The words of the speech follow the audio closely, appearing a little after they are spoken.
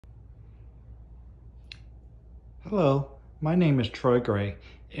Hello, my name is Troy Gray,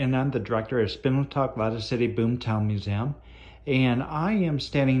 and I'm the director of Spindletop Gladys City Boomtown Museum. And I am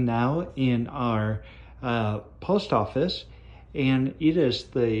standing now in our post office, and it is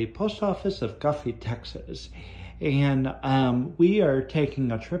the post office of Guffey, Texas. And we are taking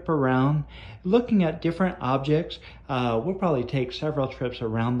a trip around, looking at different objects. We'll probably take several trips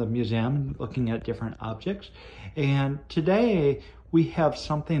around the museum, looking at different objects. And today we have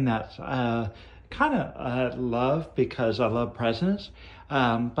something that's kind of love because I love presents.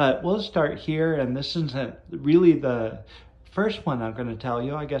 But we'll start here, and this isn't really the first one I'm going to tell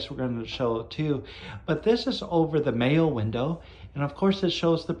you. I guess we're going to show two. But this is over the mail window. And of course, it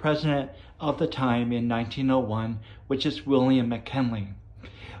shows the president of the time in 1901, which is William McKinley.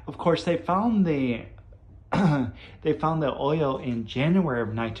 Of course, they found the oil in January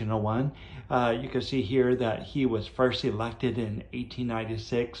of 1901. You can see here that he was first elected in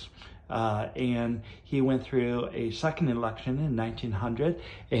 1896. And he went through a second election in 1900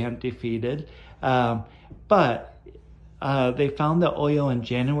 and defeated. But they found the oil in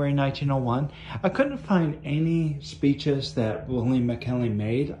January 1901. I couldn't find any speeches that William McKinley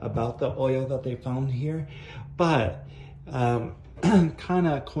made about the oil that they found here. But kind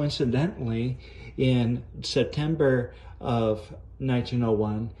of coincidentally, in September of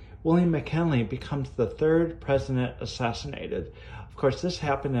 1901, William McKinley becomes the third president assassinated. Of course, this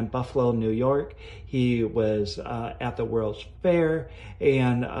happened in Buffalo, New York. He was at the World's Fair,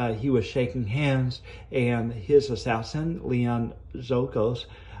 and he was shaking hands, and his assassin, Leon Zokos,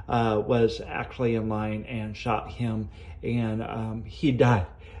 was actually in line and shot him, and he died.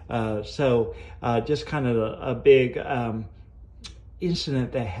 So just kind of a big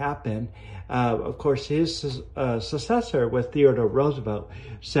incident that happened. Of course, his successor was Theodore Roosevelt.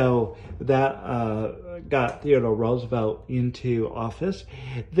 So that got Theodore Roosevelt into office.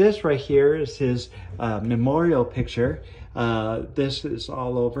 This right here is his memorial picture. This is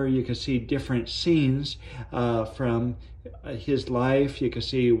all over. You can see different scenes from his life. You can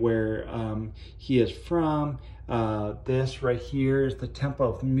see where he is from. This right here is the Temple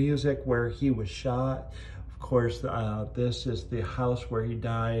of Music where he was shot. Of course, this is the house where he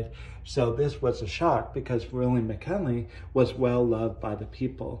died. So this was a shock because William McKinley was well loved by the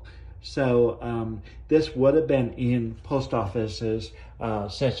people. So this would have been in post offices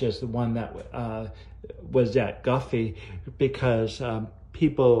such as the one that was at Guffey, because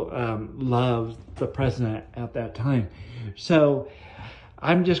people loved the president at that time. So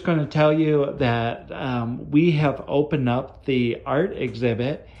I'm just going to tell you that we have opened up the art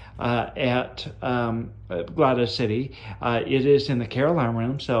exhibit at Gladys City. It is in the Caroline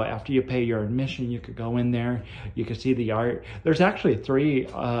Room, so after you pay your admission, you could go in there. You can see the art. There's actually 3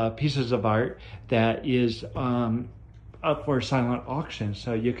 pieces of art that is up for silent auction,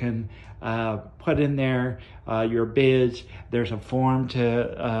 so you can put in there your bids. There's a form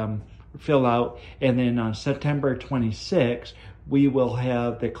to fill out, and then on September 26th, we will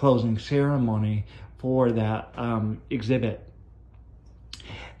have the closing ceremony for that exhibit.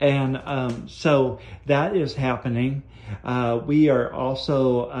 And so that is happening. We are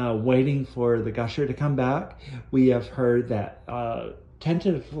also waiting for the gusher to come back. We have heard that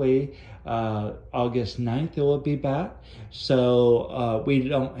tentatively August 9th it will be back. So we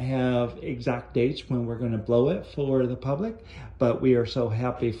don't have exact dates when we're going to blow it for the public, but we are so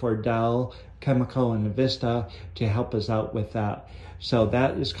happy for Dow Chemical and Vista to help us out with that. So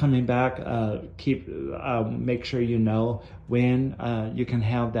that is coming back. Make sure you know when you can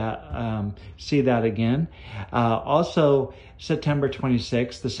have that, see that again. Also, September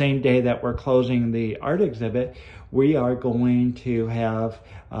 26th, the same day that we're closing the art exhibit, we are going to have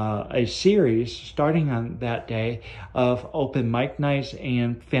a series starting on that day of open mic nights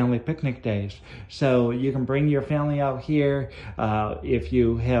and family picnic days. So you can bring your family out here. If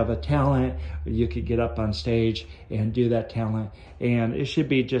you have a talent, you could get up on stage and do that talent. And it should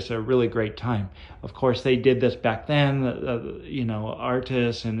be just a really great time. Of course, they did this back then. You know,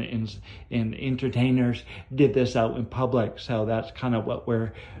 artists and entertainers did this out in public. So that's kind of what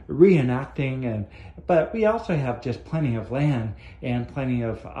we're reenacting. But we also have just plenty of land and plenty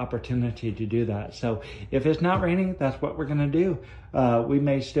of opportunity to do that. So if it's not raining, that's what we're going to do. We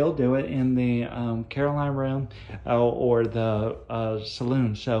may still do it in the Caroline Room or the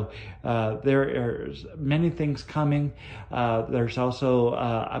saloon. So there are many things coming. There's also,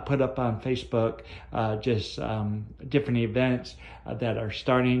 I put up on Facebook just different events that are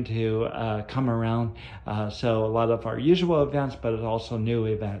starting to come around. So a lot of our usual events, but it's also new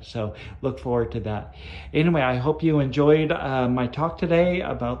events. So look forward to that. Anyway, I hope you enjoyed my talk today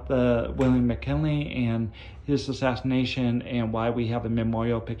about the William McKinley and his assassination and why we have a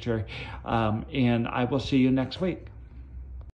memorial picture. And I will see you next week.